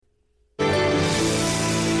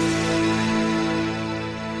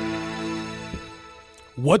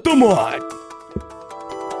What the Mott?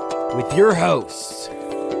 With your hosts,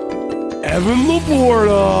 Evan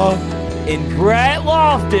Laporta, and Brett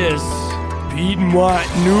Loftus, Piedmont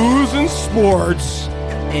News and Sports,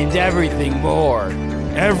 and everything more.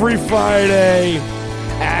 Every Friday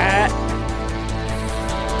At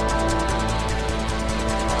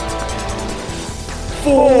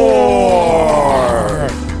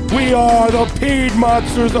 4. We are the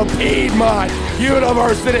Piedmontsters of Piedmont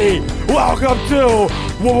University. Welcome to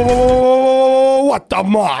What the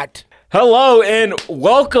Mott. Hello and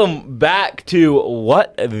welcome back to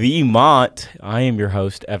What the Mont. I am your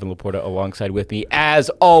host, Evan Laporta, alongside with me, as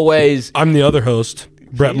always. I'm the other host,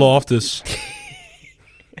 Brett Loftus.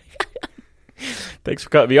 Thanks for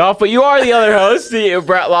cutting me off, but you are the other host,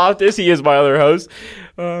 Brett Loftus. He is my other host.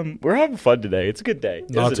 We're having fun today. It's a good day.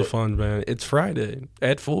 Lots of fun, man. It's Friday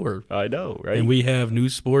at 4. I know, right? And we have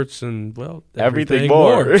news, sports, and, well, everything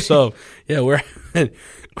more. So, yeah, we're having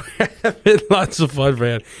lots of fun,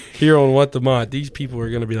 man, here on What the Mott. These people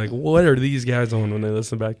are going to be like, what are these guys on when they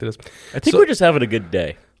listen back to this? I think we're just having a good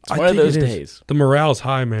day. It's one of those days. The morale's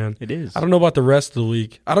high, man. It is. I don't know about the rest of the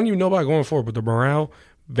week. I don't even know about going forward, but the morale,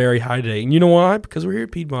 very high today. And you know why? Because we're here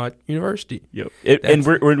at Piedmont University. Yep. And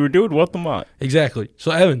we're doing What the Mott. Exactly.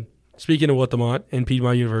 So, Evan, speaking of What the Mott and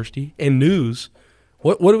Piedmont University and news,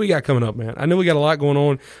 what do we got coming up, man? I know we got a lot going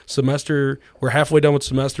on. Semester, we're halfway done with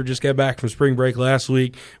semester, just got back from spring break last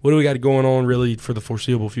week. What do we got going on really for the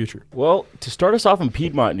foreseeable future? Well, to start us off in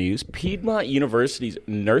Piedmont news, Piedmont University's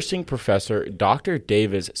nursing professor, Dr.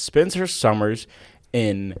 Davis, spends her summers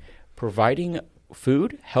in providing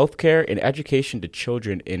food, healthcare, and education to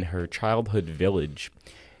children in her childhood village.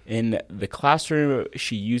 In the classroom,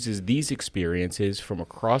 she uses these experiences from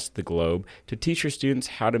across the globe to teach her students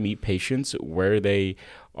how to meet patients where they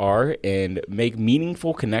are and make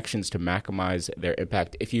meaningful connections to maximize their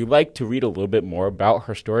impact. If you'd like to read a little bit more about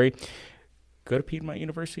her story, go to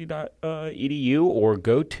piedmontuniversity.edu or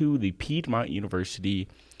go to the Piedmont University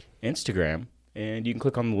Instagram, and you can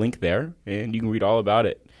click on the link there, and you can read all about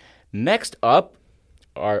it. Next up,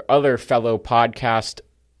 our other fellow podcast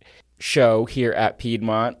show here at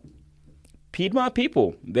Piedmont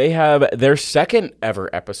People. They have their second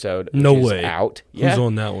ever episode. No which is way. Out. Who's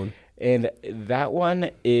on that one? And that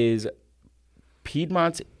one is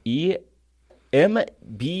Piedmont's MBA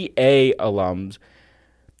alums,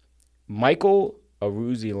 Michael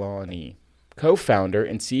Aruzilani, co-founder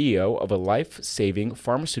and CEO of a life-saving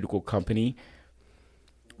pharmaceutical company.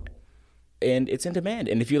 And it's in demand.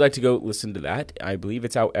 And if you'd like to go listen to that, I believe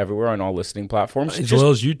it's out everywhere on all listening platforms. As well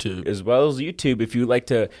as YouTube. As well as YouTube, if you'd like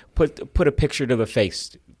to put a picture to the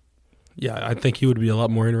face. Yeah, I think he would be a lot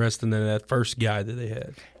more interesting than that first guy that they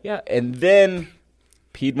had. Yeah, and then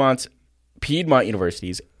Piedmont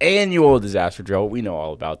University's annual disaster drill. We know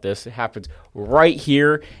all about this. It happens right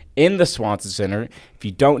here in the Swanson Center. If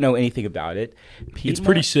you don't know anything about it, it's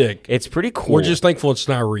pretty sick. It's pretty cool. We're just thankful it's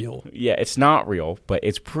not real. Yeah, it's not real, but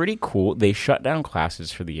it's pretty cool. They shut down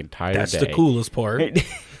classes for the entire day. That's the coolest part.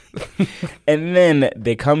 And then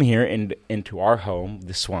they come here into our home,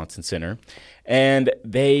 the Swanson Center, and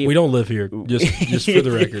we don't live here, just for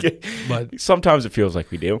the record. But sometimes it feels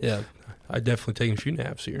like we do. Yeah, I definitely take a few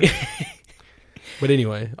naps here. But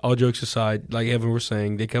anyway, all jokes aside, like Evan was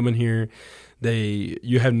saying, they come in here.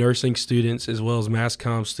 You have nursing students as well as mass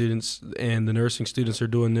comm students, and the nursing students are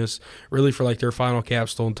doing this really for like their final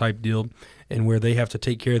capstone type deal, and where they have to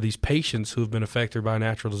take care of these patients who have been affected by a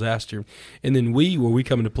natural disaster. And then where we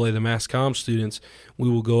come into play, the mass comm students, we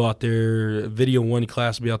will go out there, video one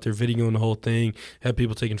class will be out there videoing the whole thing, have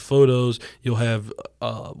people taking photos. You'll have,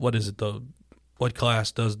 what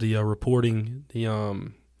class does the reporting,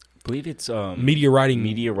 I believe it's media writing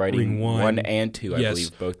 1 and 2. Yes. I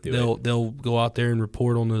believe both do They'll go out there and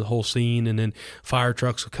report on the whole scene, and then fire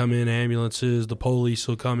trucks will come in, ambulances, the police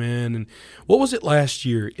will come in. And what was it last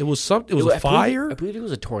year? It was a fire. I believe it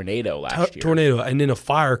was a tornado last year. Tornado, and then a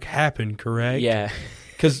fire happened. Correct? Yeah.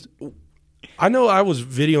 Because I know I was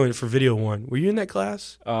videoing it for Video One. Were you in that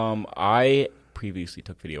class? I previously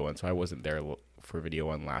took Video One, so I wasn't there for Video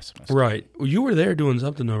One last semester. Right. Well, you were there doing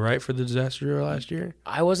something, though, right, for the disaster drill last year?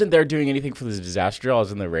 I wasn't there doing anything for the disaster drill. I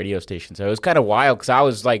was in the radio station. So it was kind of wild because I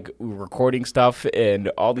was, like, recording stuff, and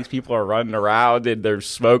all these people are running around, and there's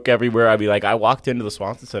smoke everywhere. I walked into the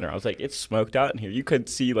Swanson Center. I was like, it's smoked out in here. You couldn't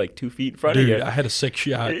see, like, 2 feet in front of you. Dude, I had a sick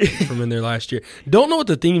shot from in there last year. Don't know what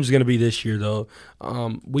the theme's going to be this year, though.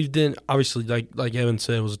 We've done, obviously, like Evan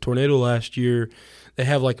said, it was a tornado last year. They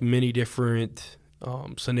have, like, many different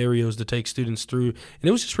scenarios to take students through. And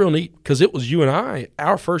it was just real neat because it was you and I,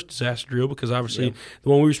 our first disaster drill, because obviously the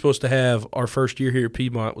one we were supposed to have our first year here at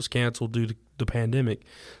Piedmont was canceled due to the pandemic.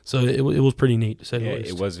 So it was pretty neat, to say the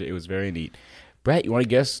least. It was very neat. Brett, you want to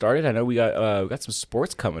get us started? I know we got some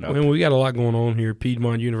sports coming up. I mean, we got a lot going on here at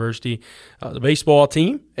Piedmont University. The baseball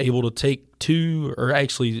team able to take able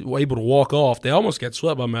to walk off. They almost got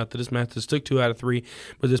swept by Methodist. Methodist took 2 out of 3,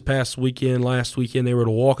 but last weekend, they were able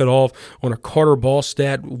to walk it off on a Carter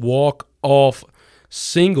Ballstat walk-off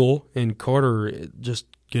single, and Carter just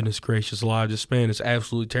goodness gracious alive, this man is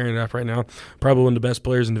absolutely tearing it up right now. Probably one of the best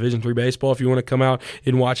players in Division III baseball. If you want to come out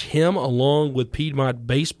and watch him along with Piedmont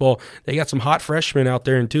baseball, they got some hot freshmen out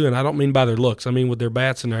there too, and I don't mean by their looks. I mean with their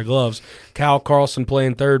bats and their gloves. Kyle Carlson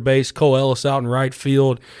playing third base, Cole Ellis out in right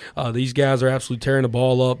field. These guys are absolutely tearing the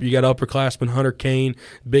ball up. You got upperclassman Hunter Kane,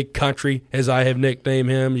 Big Country, as I have nicknamed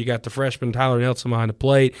him. You got the freshman Tyler Nelson behind the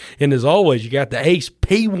plate. And as always, you got the ace,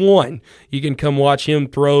 P1. You can come watch him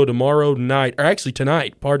throw tonight. It'll actually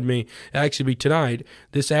be tonight,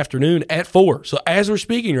 this afternoon at 4. So as we're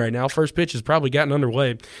speaking right now, first pitch has probably gotten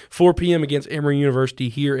underway. 4 p.m. against Emory University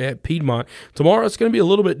here at Piedmont. Tomorrow it's going to be a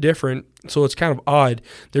little bit different, so it's kind of odd.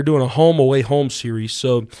 They're doing a home-away-home series,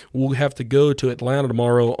 so we'll have to go to Atlanta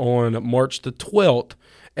tomorrow on March the 12th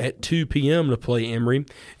at 2 p.m. to play Emory.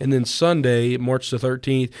 And then Sunday, March the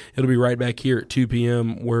 13th, it'll be right back here at 2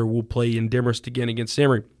 p.m. where we'll play in Demorest again against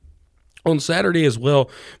Emory. On Saturday as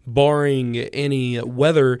well, barring any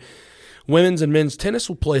weather, women's and men's tennis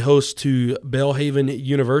will play host to Belhaven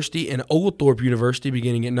University and Oglethorpe University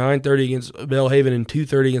beginning at 9:30 against Belhaven and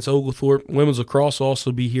 2:30 against Oglethorpe. Women's lacrosse will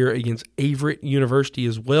also be here against Averett University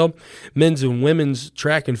as well. Men's and women's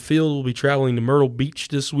track and field will be traveling to Myrtle Beach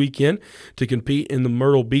this weekend to compete in the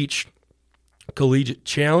Myrtle Beach Collegiate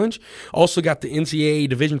Challenge. Also got the NCAA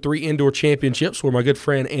Division III Indoor Championships where my good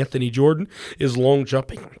friend Anthony Jordan is long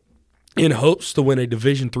jumping in hopes to win a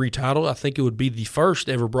Division III title. I think it would be the first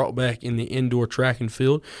ever brought back in the indoor track and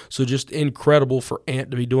field. So just incredible for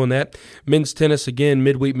Ant to be doing that. Men's tennis, again,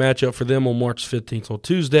 midweek matchup for them on March 15th on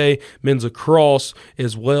Tuesday. Men's lacrosse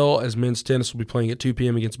as well as men's tennis will be playing at 2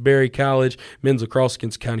 p.m. against Berry College. Men's lacrosse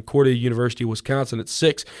against Concordia University of Wisconsin at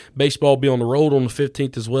 6. Baseball will be on the road on the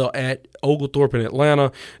 15th as well at Oglethorpe in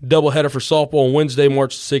Atlanta. Doubleheader for softball on Wednesday,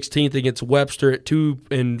 March 16th against Webster at 2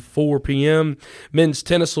 and 4 p.m. Men's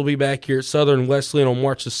tennis will be back here at Southern Wesleyan on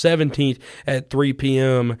March the 17th at 3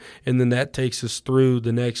 p.m. And then that takes us through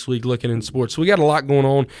the next week looking in sports. So we got a lot going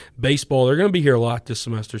on. Baseball, they're going to be here a lot this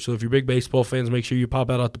semester. So if you're big baseball fans, make sure you pop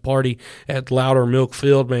out at the party at Louder Milk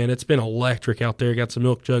Field. Man, it's been electric out there. Got some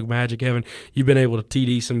Milk Jug magic. Evan, you've been able to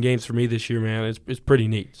TD some games for me this year, man. It's pretty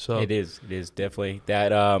neat. So It is definitely.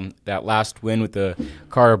 That last win with the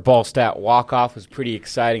Carter Ballstat walk-off was pretty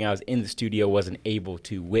exciting. I was in the studio, wasn't able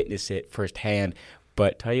to witness it firsthand.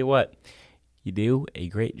 But tell you what, you do a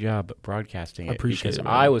great job broadcasting it. I appreciate it.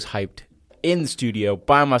 I was hyped in the studio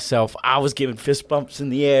by myself. I was giving fist bumps in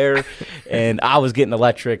the air, and I was getting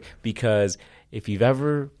electric because if you've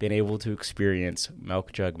ever been able to experience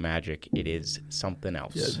Milk Jug magic, it is something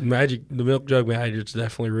else. Yeah, magic, the Milk Jug magic is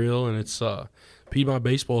definitely real, and it's Piedmont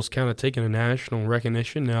baseball is kind of taking a national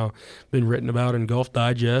recognition now. Been written about in Golf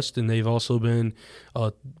Digest, and they've also been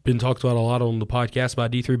talked about a lot on the podcast by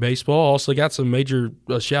D3 Baseball. Also got some major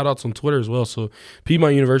shout-outs on Twitter as well. So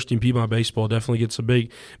Piedmont University and Piedmont baseball definitely get some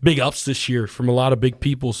big ups this year from a lot of big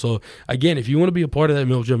people. So, again, if you want to be a part of that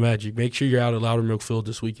Milk Jug magic, make sure you're out at Louder Milk Field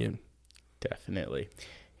this weekend. Definitely.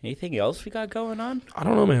 Anything else we got going on? I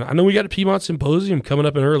don't know, man. I know we got a Piedmont Symposium coming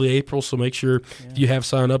up in early April, so make sure if you have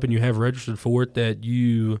signed up and you have registered for it that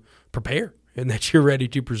you prepare and that you're ready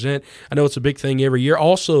to present. I know it's a big thing every year.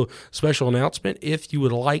 Also, special announcement, if you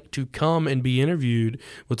would like to come and be interviewed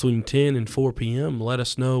between 10 and 4 p.m., let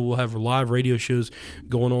us know. We'll have live radio shows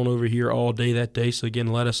going on over here all day that day. So, again,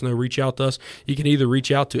 let us know. Reach out to us. You can either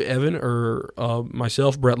reach out to Evan or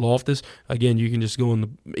myself, Brett Loftus. Again, you can just go in the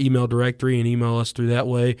email directory and email us through that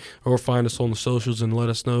way, or find us on the socials and let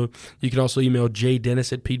us know. You can also email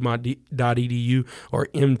jdennis@piedmont.edu or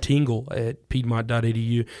mtingle at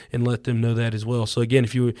piedmont.edu and let them know that as well. So again,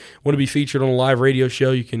 if you want to be featured on a live radio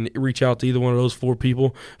show, you can reach out to either one of those 4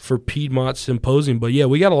 people for Piedmont Symposium. But yeah,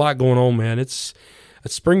 we got a lot going on, man. It's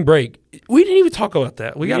spring break. We didn't even talk about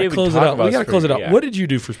that. We got to close it out. Yeah. What did you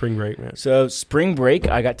do for spring break, man? So spring break,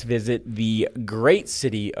 I got to visit the great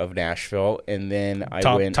city of Nashville, and then I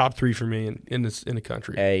went top 3 for me in the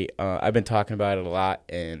country. Hey, I've been talking about it a lot,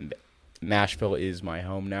 and Nashville is my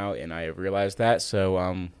home now, and I have realized that.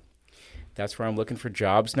 So that's where I'm looking for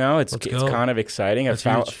jobs now. It's kind of exciting. I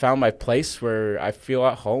found my place where I feel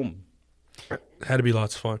at home. Had to be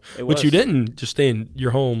lots of fun. It But was. you didn't just stay in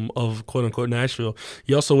your home of quote-unquote Nashville.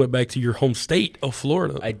 You also went back to your home state of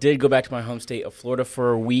Florida. I did go back to my home state of Florida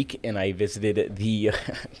for a week, and I visited the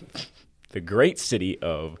the great city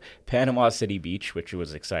of Panama City Beach, which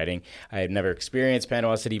was exciting. I had never experienced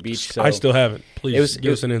Panama City Beach, so I still haven't. Please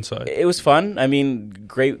give it us an insight. It was fun. I mean,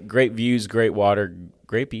 great views, great water,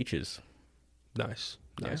 great beaches. Nice.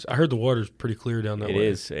 I heard the water's pretty clear down that way.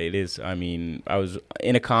 It is. I mean, I was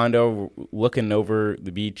in a condo looking over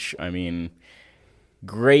the beach. I mean,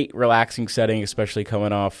 great relaxing setting, especially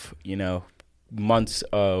coming off, months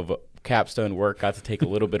of capstone work. Got to take a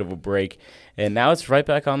little bit of a break, and now it's right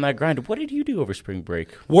back on that grind. What did you do over spring break?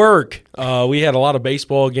 Work. We had a lot of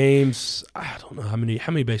baseball games. I don't know how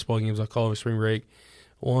many baseball games I call over spring break.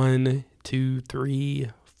 1, 2, 3,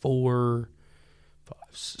 4, 5,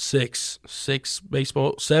 6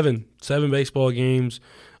 baseball, seven baseball games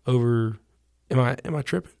over. Am I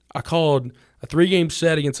tripping? I called a 3-game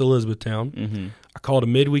set against Elizabethtown. Mm-hmm. I called a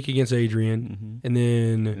midweek against Adrian, and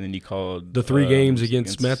then you called the 3 games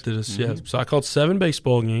against Methodist. Mm-hmm. Yeah, so I called 7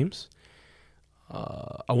 baseball games.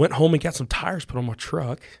 I went home and got some tires put on my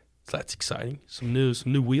truck. So that's exciting. Some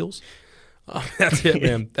new wheels. That's it,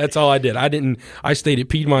 man. That's all I did. I stayed at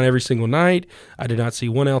Piedmont every single night. I did not see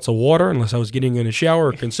 1 ounce of water unless I was getting in a shower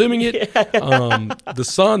or consuming it. The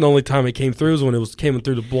sun, the only time it came through was when it was coming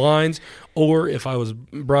through the blinds, or if I was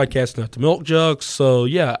broadcasting out the milk jugs. So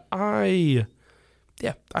I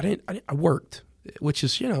worked, which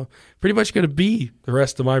is pretty much going to be the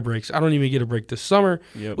rest of my breaks. I don't even get a break this summer,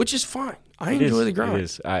 which is fine. I enjoy the grind. It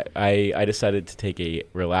is. I decided to take a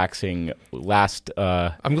relaxing last.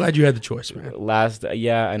 I'm glad you had the choice, man.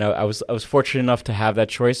 I know. I was fortunate enough to have that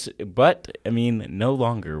choice, but I mean, no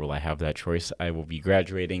longer will I have that choice. I will be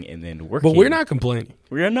graduating and then working. But we're not complaining.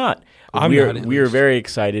 We are not. We are very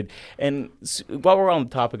excited. And while we're on the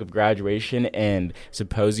topic of graduation and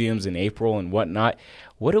symposiums in April and whatnot,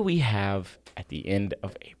 what do we have at the end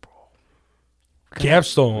of April?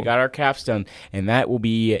 Capstone. We got our capstone, and that will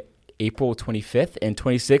be April 25th and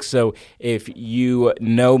 26th. So if you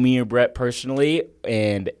know me or Brett personally,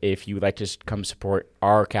 and if you would like to come support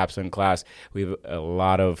our capstone class, we have a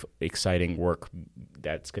lot of exciting work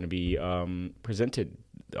that's going to be presented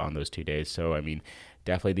on those 2 days. So, I mean,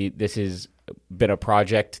 definitely this has been a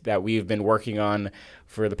project that we've been working on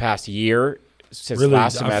for the past year since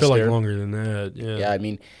last semester. I feel like longer than that. Yeah, I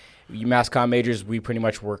mean, you mass comm majors, we pretty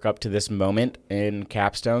much work up to this moment in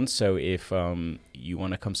capstone. So if you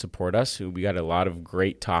want to come support us, we got a lot of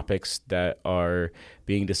great topics that are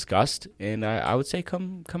being discussed, and I would say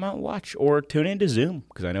come out and watch or tune into Zoom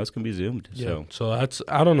because I know it's going to be Zoomed. Yeah. So that's,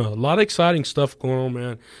 I don't know, a lot of exciting stuff going on,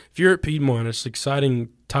 man. If you're at Piedmont, it's an exciting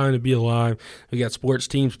time to be alive. We got sports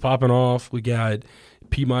teams popping off. We got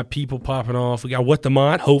Piedmont people popping off. We got What the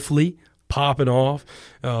Mont, hopefully, popping off.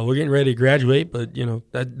 We're getting ready to graduate, but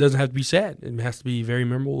that doesn't have to be sad. It has to be very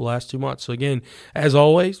memorable the last 2 months. So again, as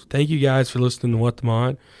always, thank you guys for listening to What the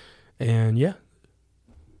Mon. And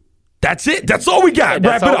that's it. That's all we got.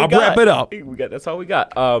 Wrap it up. That's all we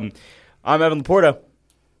got. I'm Evan Laporta.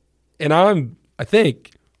 And I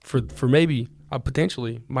think for maybe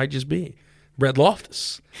potentially might just be Brett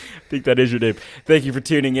Loftus. I think that is your name. Thank you for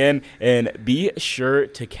tuning in, and be sure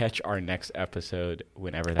to catch our next episode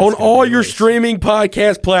whenever that's on all your released. streaming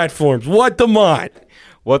podcast platforms. What the Mont?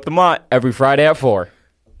 What the Mont every Friday at 4.